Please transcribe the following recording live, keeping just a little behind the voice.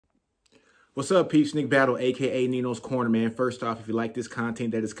What's up, peeps? Nick Battle, aka NinosCorner, man. First off, if you like this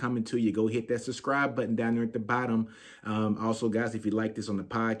content that is coming to you, go hit that subscribe button down there at the bottom. Also, guys, if you like this on the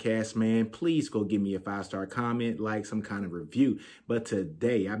podcast, man, please go give me a 5-star comment, like some kind of review. But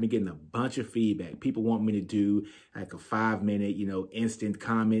today, I've been getting a bunch of feedback. People want me to do like a 5-minute, instant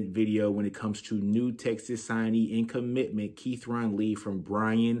comment video when it comes to new Texas signee and commitment, Keithron Lee from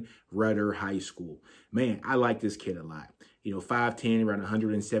Bryan Rudder High School. Man, I like this kid a lot. 5'10", around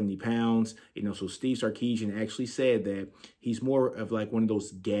 170 pounds. So Steve Sarkisian actually said that he's more of like one of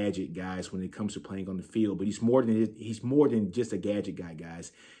those gadget guys when it comes to playing on the field. But he's more than just a gadget guy,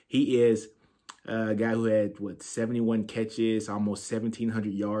 guys. He is a guy who had, 71 catches, almost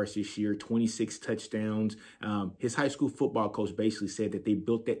 1,700 yards this year, 26 touchdowns. His high school football coach basically said that they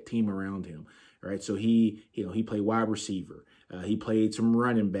built that team around him. Right, so he played wide receiver. He played some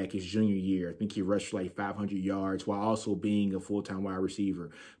running back his junior year. I think he rushed like 500 yards while also being a full-time wide receiver.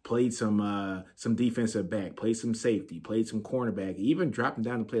 Played some defensive back, played some safety, played some cornerback, even dropped him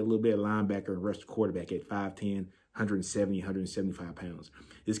down to play a little bit of linebacker and rushed quarterback at 5'10", 170, 175 pounds.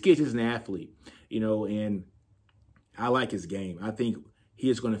 This kid's just an athlete, and I like his game. I think he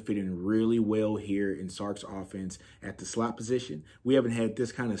is going to fit in really well here in Sark's offense at the slot position. We haven't had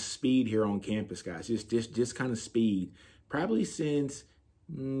this kind of speed here on campus, guys. Just kind of speed. Probably since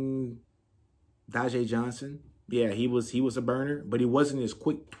Dajae Johnson. Yeah, he was a burner, but he wasn't as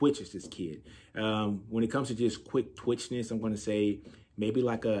quick twitch as this kid. When it comes to just quick twitchness, I'm going to say maybe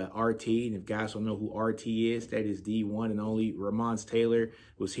like a RT. And if guys don't know who RT is, that is the one and only Ramon Taylor.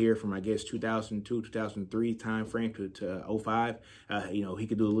 Was here from, I guess, 2002, 2003 time frame to 05. He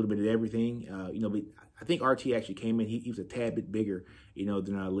could do a little bit of everything. But I think RT actually came in. He was a tad bit bigger,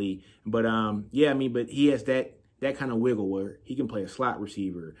 than Ali. But but he has that kind of wiggle where he can play a slot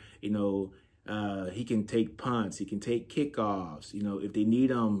receiver. He can take punts. He can take kickoffs. If they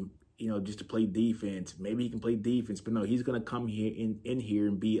need him, just to play defense, maybe he can play defense. But no, he's going to come here in here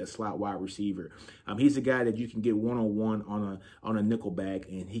and be a slot wide receiver. He's a guy that you can get one-on-one on a nickel back,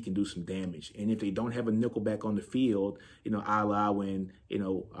 and he can do some damage. And if they don't have a nickel back on the field, a la when,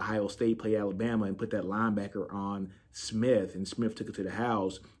 Ohio State played Alabama and put that linebacker on Smith, and Smith took it to the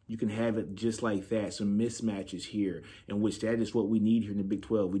house, you can have it just like that, some mismatches here, in which that is what we need here in the Big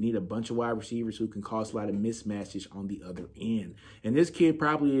 12. We need a bunch of wide receivers who can cause a lot of mismatches on the other end. And this kid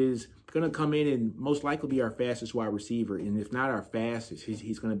probably is going to come in and most likely be our fastest wide receiver. And if not our fastest,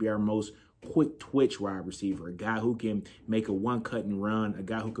 he's going to be our most quick twitch wide receiver, a guy who can make a one-cut and run, a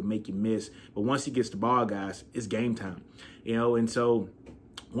guy who can make you miss. But once he gets the ball, guys, it's game time. And so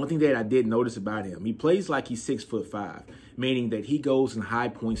one thing that I did notice about him, he plays like he's 6'5", meaning that he goes and high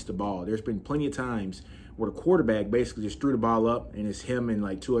points the ball. There's been plenty of times where the quarterback basically just threw the ball up, and it's him and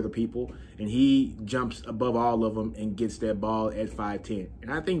like 2 other people, and he jumps above all of them and gets that ball at 5'10".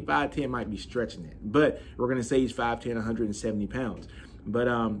 And I think 5'10" might be stretching it, but we're going to say he's 5'10", 170 pounds.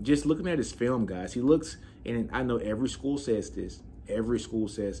 But just looking at his film, guys, he looks, and I know every school says this,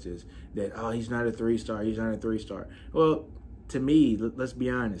 that, oh, he's not a 3-star, he's not a 3-star. Well, to me, let's be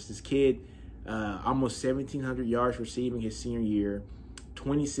honest, this kid, almost 1,700 yards receiving his senior year,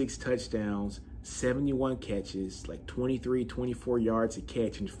 26 touchdowns, 71 catches, like 23, 24 yards a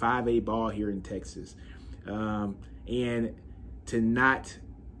catch, and 5A ball here in Texas. And to not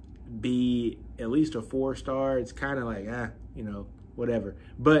be at least a 4-star, it's kind of like, whatever.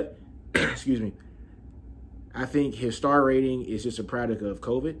 But, excuse me, I think his star rating is just a product of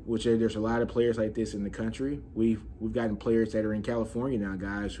COVID, which there's a lot of players like this in the country. We've gotten players that are in California now,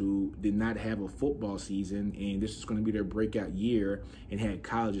 guys, who did not have a football season, and this is going to be their breakout year, and had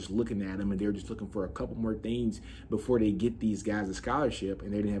colleges looking at them, and they're just looking for a couple more things before they get these guys a scholarship,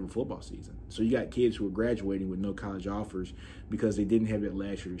 and they didn't have a football season. So you got kids who are graduating with no college offers because they didn't have that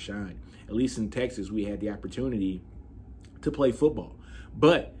last year to shine. At least in Texas, we had the opportunity to play football.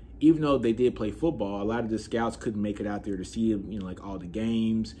 But even though they did play football, a lot of the scouts couldn't make it out there to see, like all the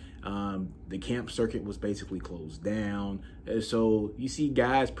games. The camp circuit was basically closed down. So you see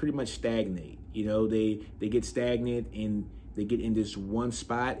guys pretty much stagnate. They get stagnant and they get in this one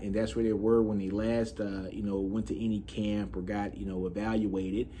spot, and that's where they were when they last, went to any camp or got,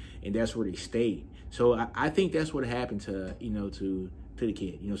 evaluated, and that's where they stayed. So I think that's what happened to, to the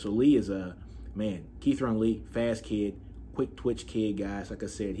kid. So Lee is Keithron Lee, fast kid, quick twitch kid, guys. Like I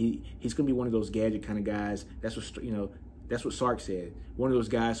said, he's gonna be one of those gadget kind of guys. That's what Sark said. One of those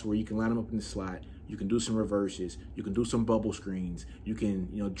guys where you can line him up in the slot, You can do some reverses. You can do some bubble screens. You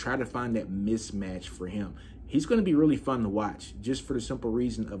can, try to find that mismatch for him. He's going to be really fun to watch just for the simple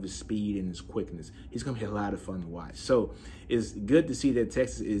reason of his speed and his quickness. He's going to be a lot of fun to watch. So it's good to see that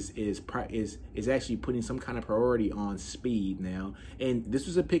Texas is actually putting some kind of priority on speed now. And this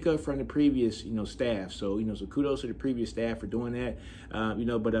was a pickup from the previous, staff. So, so kudos to the previous staff for doing that.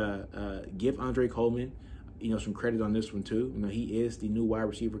 But give Andre Coleman, some credit on this one too. He is the new wide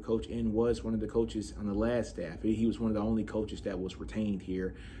receiver coach and was one of the coaches on the last staff. He was one of the only coaches that was retained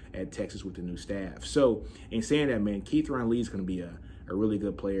here at Texas with the new staff. So in saying that, man, Keithron Lee is going to be a really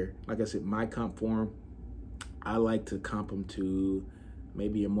good player. Like I said, my comp for him, I like to comp him to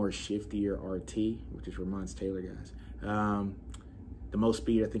maybe a more shiftier RT, which is Ramon's Taylor, guys. The most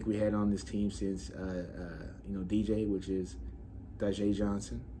speed I think we had on this team since, DJ, which is Dajae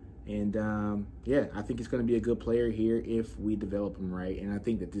Johnson. And, I think he's going to be a good player here if we develop him right. And I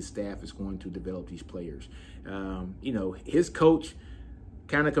think that this staff is going to develop these players. His coach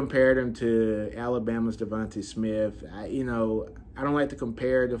kind of compared him to Alabama's Devontae Smith. I don't like to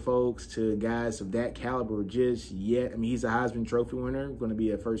compare the folks to guys of that caliber just yet. I mean, he's a Heisman Trophy winner, going to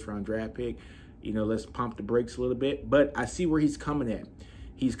be a first-round draft pick. Let's pump the brakes a little bit. But I see where he's coming at.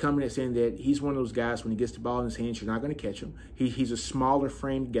 He's coming at saying that he's one of those guys, when he gets the ball in his hands, you're not going to catch him. He's a smaller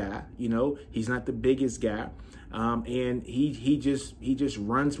framed guy, he's not the biggest guy. And he just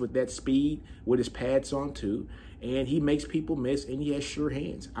runs with that speed with his pads on too. And he makes people miss, and he has sure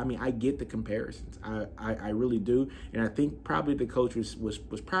hands. I mean, I get the comparisons. I really do. And I think probably the coach was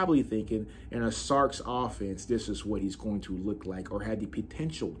probably thinking, in a Sark's offense, this is what he's going to look like, or had the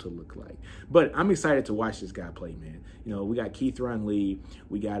potential to look like. But I'm excited to watch this guy play, man. We got Keithron Lee.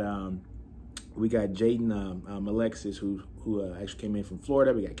 We got Jaden Alexis, who actually came in from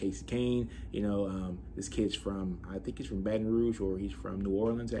Florida. We got Casey Kane. This kid's I think he's from Baton Rouge, or he's from New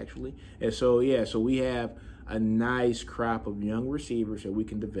Orleans, actually. And so we have a nice crop of young receivers that we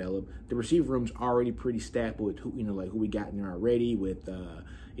can develop. The receiver room's already pretty stacked with who we got in there already. With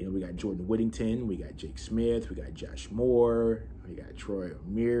we got Jordan Whittington, we got Jake Smith, we got Josh Moore, we got Troy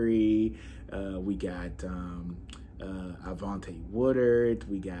O'Meary, we got Avante Woodard,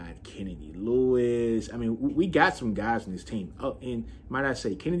 we got Kennedy Lewis. I mean, we got some guys in this team. Oh, and might I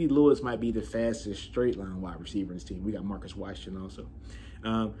say, Kennedy Lewis might be the fastest straight line wide receiver in this team. We got Marcus Washington also.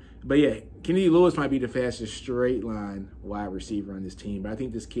 But yeah, Kennedy Lewis might be the fastest straight line wide receiver on this team, but I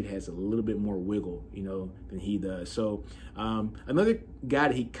think this kid has a little bit more wiggle, than he does. So another guy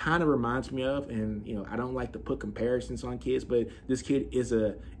that he kind of reminds me of, and I don't like to put comparisons on kids, but this kid is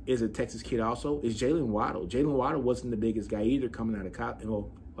a Texas kid also, is Jalen Waddle. Jalen Waddle wasn't the biggest guy either coming out of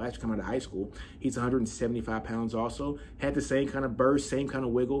actually come out of high school. He's 175 pounds also. Had the same kind of burst, same kind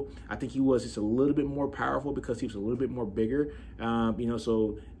of wiggle. I think he was just a little bit more powerful because he was a little bit more bigger. He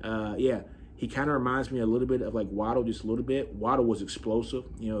kind of reminds me a little bit of like Waddle, just a little bit. Waddle was explosive.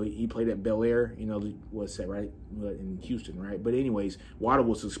 He played at Bel Air, what's that, right? In Houston, right? But anyways, Waddle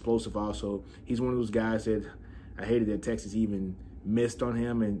was explosive also. He's one of those guys that I hated that Texas even missed on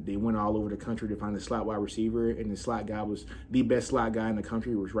him, and they went all over the country to find a slot wide receiver, and the slot guy was the best slot guy in the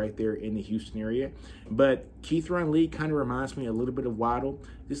country, was right there in the Houston area. But Keithron Lee kind of reminds me a little bit of Waddle,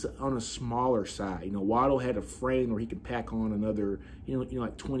 just on a smaller side. Waddle had a frame where he could pack on another,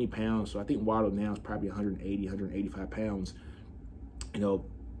 like 20 pounds. So I think Waddle now is probably 180, 185 pounds,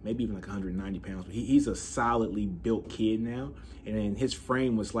 maybe even like 190 pounds. But he's a solidly built kid now, and his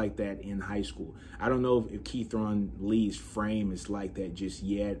frame was like that in high school. I don't know if Keithron Lee's frame is like that just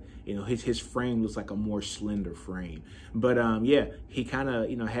yet. His frame looks like a more slender frame. But he kind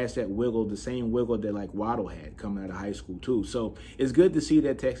of has that wiggle, the same wiggle that like Waddle had coming out of high school too. So it's good to see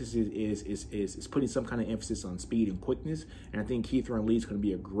that Texas is putting some kind of emphasis on speed and quickness. And I think Keithron Lee is going to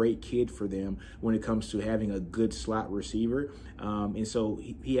be a great kid for them when it comes to having a good slot receiver. And so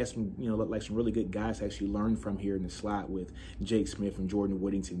he has some, like some really good guys to actually learn from here in the slot with Jake Smith and Jordan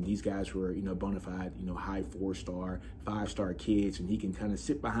Whittington. These guys were, bona fide, high 4-star, 5-star kids, and he can kind of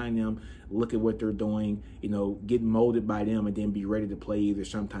sit behind them, look at what they're doing, get molded by them, and then be ready to play either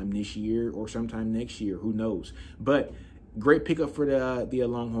sometime this year or sometime next year. Who knows? But great pickup for the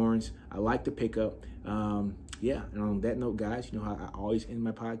Longhorns. I like the pickup. And on that note, guys, how I always end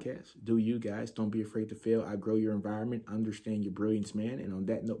my podcast. Do you guys, don't be afraid to fail. I grow your environment. Understand your brilliance, man. And on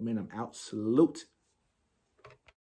that note, man, I'm out. Salute.